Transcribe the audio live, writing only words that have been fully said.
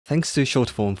Thanks to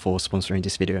Shortform for sponsoring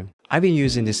this video. I've been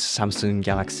using this Samsung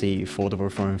Galaxy foldable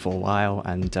phone for a while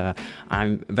and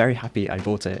I'm very happy I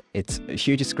bought it. It's a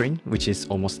huge screen, which is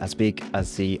almost as big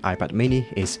as the iPad mini,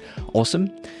 is awesome.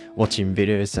 Watching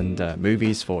videos and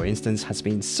movies, for instance, has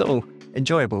been so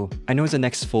enjoyable. I know the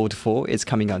next Fold 4 is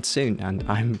coming out soon and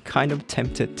I'm kind of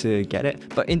tempted to get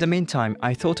it. But in the meantime,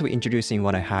 I thought of introducing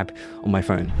what I have on my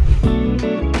phone.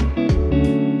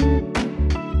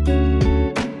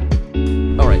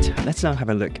 Alright, let's now have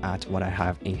a look at what I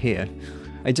have in here.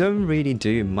 I don't really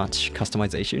do much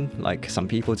customization like some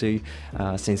people do.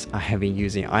 Since I have been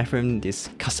using iPhone, this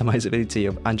customizability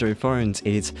of Android phones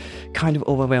is kind of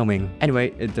overwhelming.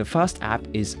 Anyway, the first app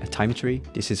is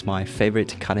TimeTree. This is my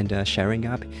favorite calendar sharing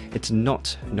app. It's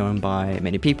not known by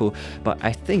many people, but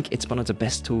I think it's one of the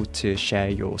best tools to share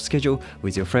your schedule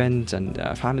with your friends and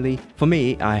family. For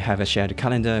me, I have a shared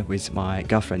calendar with my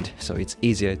girlfriend, so it's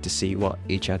easier to see what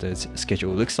each other's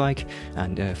schedule looks like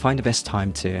and find the best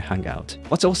time to hang out.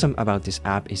 What's awesome about this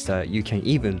app is that you can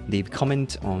even leave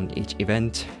comment on each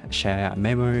event, share a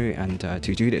memo and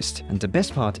to-do list. And the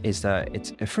best part is that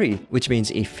it's free, which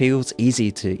means it feels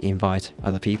easy to invite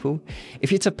other people.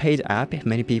 If it's a paid app,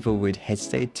 many people would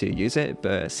hesitate to use it,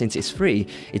 but since it's free,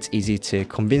 it's easy to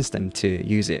convince them to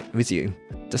use it with you.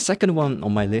 The second one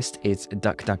on my list is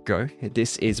DuckDuckGo.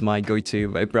 This is my go-to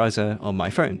web browser on my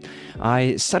phone.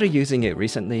 I started using it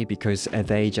recently because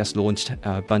they just launched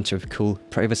a bunch of cool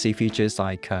privacy features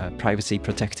like privacy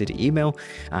protected email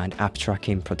and app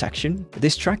tracking protection.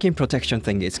 This tracking protection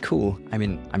thing is cool. I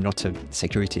mean, I'm not a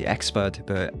security expert,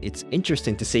 but it's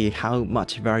interesting to see how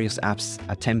much various apps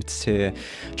attempt to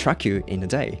track you in a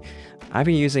day. I've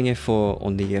been using it for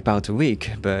only about a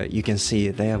week, but you can see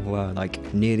there were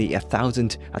like nearly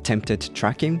 1,000 attempted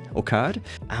tracking occurred,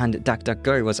 and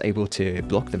DuckDuckGo was able to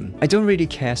block them. I don't really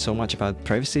care so much about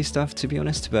privacy stuff, to be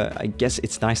honest, but I guess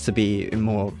it's nice to be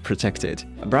more protected.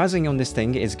 Browsing on this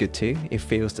thing is good too. It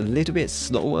feels a little bit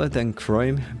slower than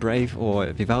Chrome, Brave or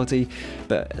Vivaldi,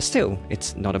 but still,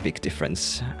 it's not a big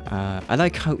difference. I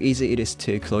like how easy it is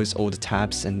to close all the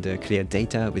tabs and clear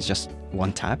data with just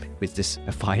one tab with this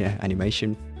fire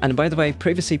animation. And by the way,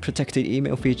 privacy protected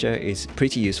email feature is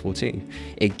pretty useful too.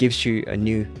 It gives you a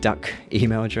new Duck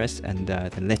email address and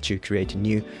then lets you create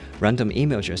new random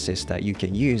email addresses that you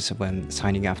can use when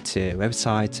signing up to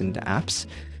websites and apps.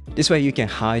 This way you can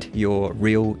hide your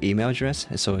real email address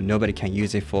so nobody can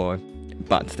use it for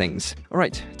bad things.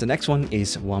 Alright, the next one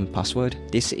is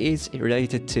 1Password. This is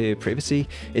related to privacy.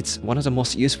 It's one of the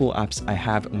most useful apps I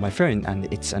have on my phone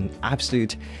and it's an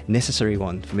absolute necessary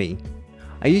one for me.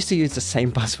 I used to use the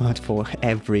same password for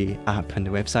every app and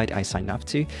website I signed up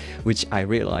to, which I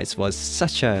realized was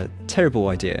such a terrible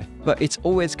idea. But it's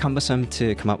always cumbersome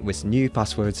to come up with new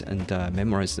passwords and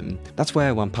memorize them. That's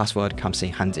where 1Password comes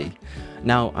in handy.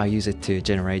 Now I use it to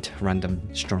generate random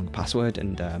strong password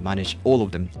and manage all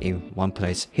of them in one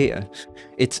place here.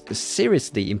 It's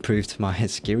seriously improved my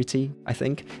security, I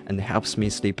think, and helps me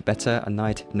sleep better at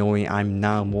night knowing I'm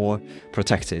now more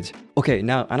protected. Okay,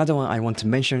 now another one I want to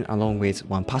mention along with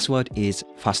 1Password is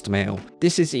Fastmail.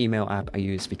 This is the email app I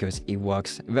use because it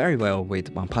works very well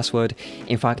with 1Password.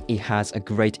 In fact, it has a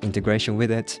great integration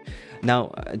with it.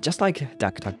 Now, just like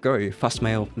DuckDuckGo,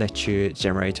 Fastmail lets you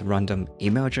generate random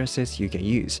email addresses you can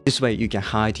use. This way you can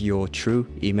hide your true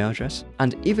email address.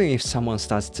 And even if someone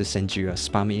starts to send you a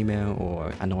spam email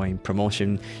or annoying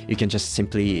promotion, you can just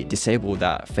simply disable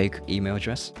that fake email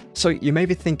address. So you may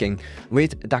be thinking,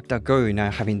 with DuckDuckGo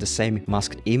now having the same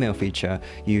masked email feature,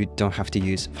 you don't have to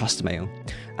use Fastmail.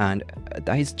 And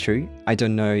that is true. I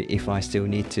don't know if I still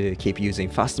need to keep using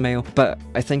Fastmail, but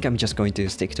I think I'm just going to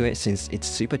stick to it since it's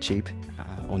super cheap,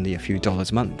 only a few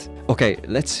dollars a month. Okay,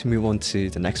 let's move on to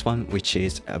the next one, which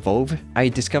is Volv. I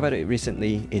discovered it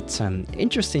recently. It's an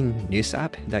interesting news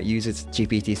app that uses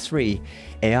GPT-3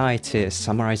 AI to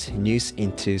summarize news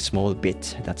into small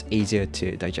bits that's easier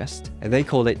to digest. They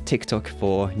call it TikTok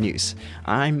for news.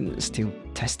 I'm still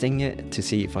testing it to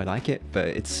see if I like it, but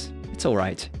it's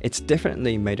alright. It's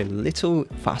definitely made it a little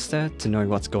faster to know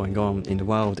what's going on in the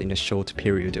world in a short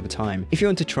period of time. If you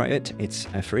want to try it, it's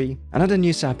free. Another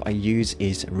news app I use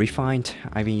is Refined.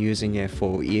 I've been using it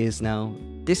for years now.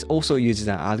 This also uses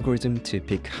an algorithm to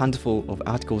pick a handful of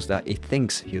articles that it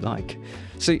thinks you like.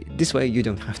 So this way you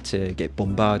don't have to get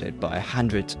bombarded by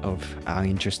hundreds of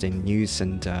uninteresting news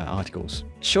and articles.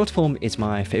 Shortform is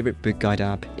my favorite book guide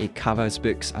app. It covers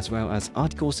books as well as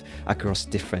articles across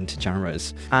different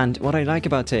genres. And what I like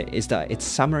about it is that its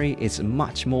summary is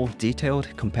much more detailed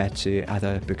compared to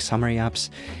other book summary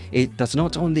apps. It does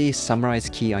not only summarize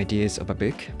key ideas of a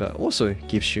book, but also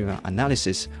gives you an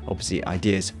analysis of the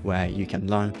ideas where you can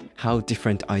learn how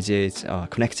different ideas are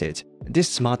connected. This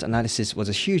smart analysis was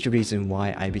a huge reason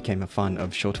why I became a fan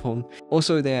of Shortform.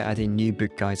 Also, they're adding new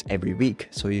book guides every week,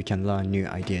 so you can learn new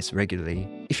ideas regularly.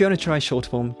 If you want to try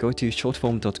Shortform, go to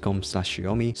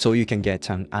shortform.com/Xiaomi so you can get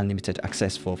an unlimited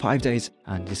access for 5 days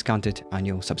and discounted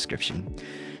annual subscription.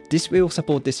 This will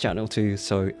support this channel too,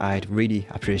 so I'd really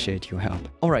appreciate your help.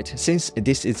 Alright, since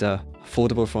this is a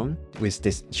foldable phone with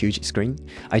this huge screen,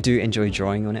 I do enjoy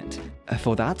drawing on it.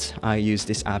 For that, I use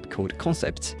this app called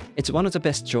Concept. It's one of the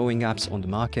best drawing apps on the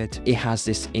market. It has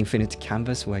this infinite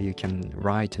canvas where you can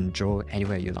write and draw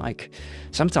anywhere you like.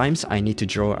 Sometimes I need to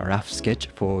draw a rough sketch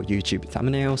for YouTube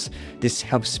thumbnails. This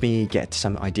helps me get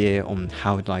some idea on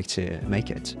how I'd like to make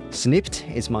it.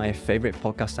 Snipd is my favorite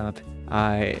podcast app.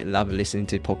 I love listening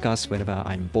to podcasts whenever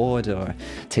I'm bored or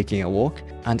taking a walk,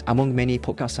 and among many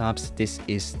podcast apps, this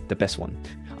is the best one.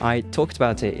 I talked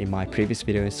about it in my previous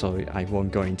video, so I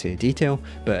won't go into detail,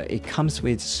 but it comes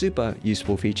with super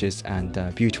useful features and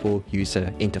a beautiful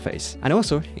user interface. And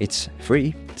also, it's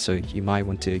free, so you might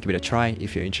want to give it a try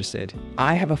if you're interested.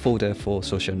 I have a folder for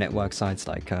social network sites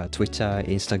like Twitter,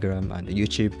 Instagram, and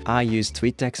YouTube. I use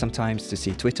Tweetdeck sometimes to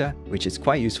see Twitter, which is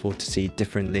quite useful to see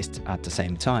different lists at the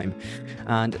same time.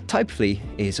 And Typefully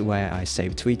is where I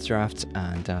save tweet drafts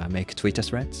and make Twitter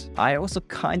threads. I also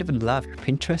kind of love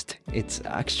Pinterest. It's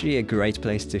actually a great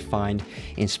place to find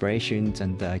inspirations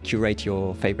and curate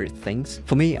your favorite things.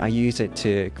 For me, I use it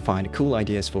to find cool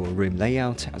ideas for room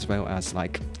layout as well as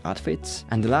like outfits.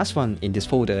 And the last one in this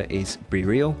folder is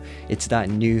BeReal. It's that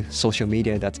new social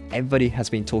media that everybody has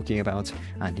been talking about,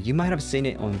 and you might have seen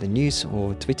it on the news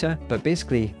or Twitter, but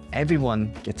basically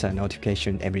everyone gets a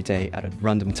notification every day at a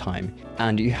random time,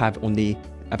 and you have only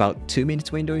about 2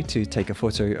 minutes window to take a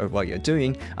photo of what you're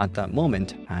doing at that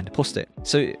moment and post it.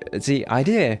 So the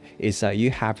idea is that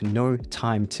you have no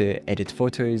time to edit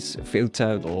photos,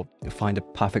 filter, or find a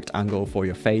perfect angle for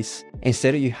your face.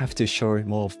 Instead, you have to show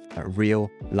more of a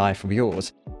real life of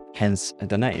yours, hence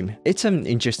the name. It's an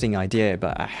interesting idea,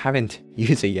 but I haven't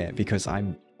used it yet because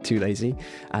I'm too lazy,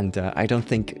 and I don't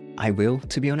think I will,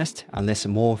 to be honest, unless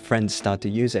more friends start to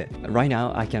use it. Right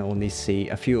now, I can only see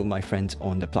a few of my friends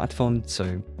on the platform,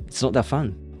 so it's not that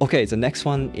fun. Okay, the next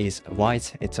one is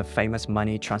White. It's a famous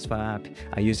money transfer app.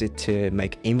 I use it to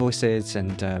make invoices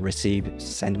and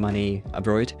send money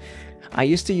abroad. I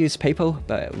used to use PayPal,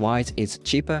 but White is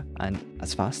cheaper and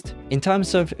as fast. In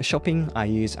terms of shopping, I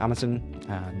use Amazon,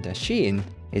 and Shein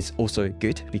is also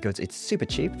good because it's super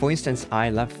cheap. For instance, I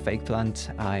love fake plants.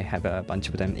 I have a bunch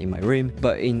of them in my room,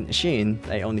 but in Shein,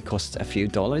 they only cost a few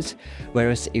dollars,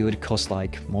 whereas it would cost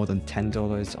like more than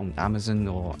 $10 on Amazon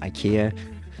or IKEA.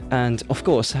 And of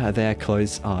course, their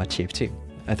clothes are cheap too,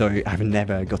 although I've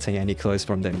never gotten any clothes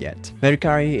from them yet.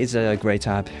 Mercari is a great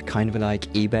app, kind of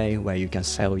like eBay, where you can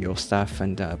sell your stuff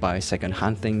and buy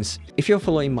second-hand things. If you're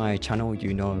following my channel,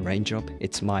 you know Raindrop.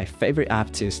 It's my favorite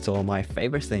app to store my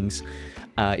favorite things.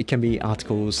 It can be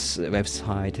articles,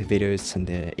 website, videos,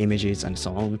 and images, and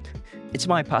so on. It's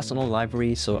my personal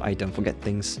library, so I don't forget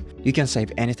things. You can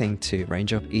save anything to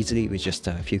Raindrop easily with just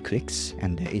a few clicks,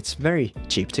 and it's very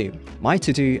cheap too. My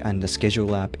to-do and the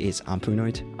schedule app is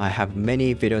Amplenote. I have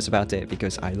many videos about it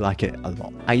because I like it a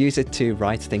lot. I use it to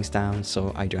write things down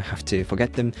so I don't have to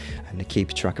forget them and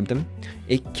keep track of them.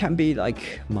 It can be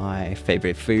like my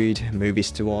favorite food,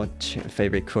 movies to watch,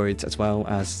 favorite quotes, as well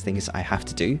as things I have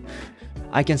to do.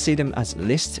 I can see them as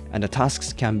lists, and the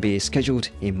tasks can be scheduled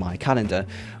in my calendar,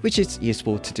 which is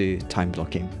useful to do time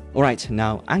blocking. Alright,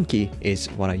 now Anki is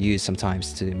what I use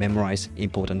sometimes to memorize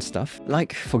important stuff.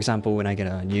 Like, for example, when I get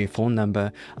a new phone number,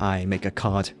 I make a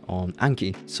card on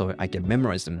Anki so I can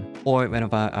memorize them. Or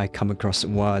whenever I come across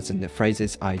words and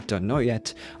phrases I don't know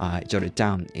yet, I jot it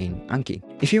down in Anki.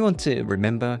 If you want to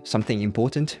remember something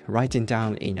important, writing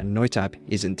down in a note app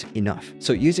isn't enough.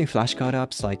 So using flashcard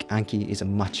apps like Anki is a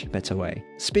much better way.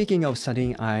 Speaking of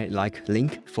studying, I like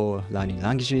LingQ for learning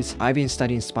languages. I've been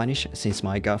studying Spanish since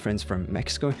my girlfriend's from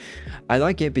Mexico. I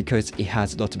like it because it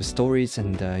has lots of stories,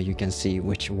 and you can see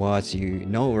which words you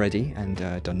know already and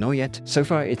don't know yet. So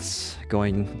far it's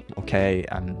going okay,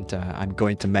 and I'm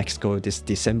going to Mexico this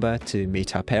December to meet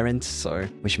her parents, so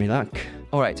wish me luck.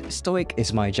 Alright, Stoic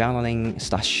is my journaling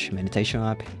 / meditation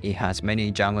app. It has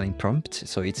many journaling prompts,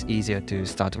 so it's easier to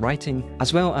start writing,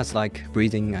 as well as like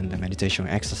breathing and meditation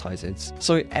exercises.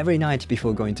 So every night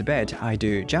before going to bed, I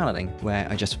do journaling, where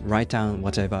I just write down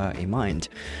whatever in mind.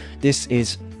 This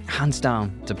is hands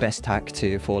down the best hack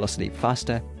to fall asleep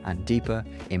faster and deeper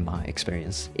in my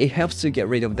experience. It helps to get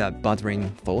rid of that bothering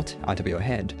thought out of your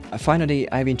head. Finally,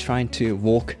 I've been trying to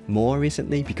walk more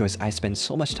recently because I spend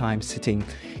so much time sitting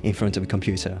in front of a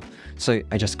computer. So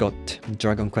I just got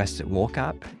DragonQuestWalk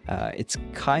app. It's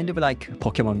kind of like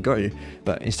Pokemon Go,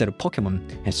 but instead of Pokemon,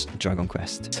 it's Dragon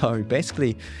Quest. So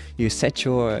basically, you set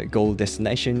your goal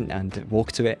destination and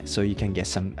walk to it so you can get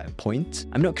some points.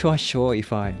 I'm not quite sure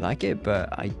if I like it, but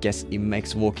I guess it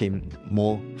makes walking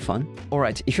more fun.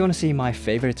 Alright, if you want to see my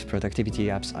favorite productivity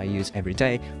apps I use every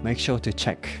day, make sure to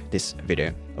check this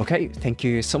video. Okay, thank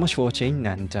you so much for watching,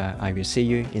 and I will see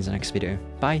you in the next video.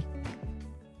 Bye!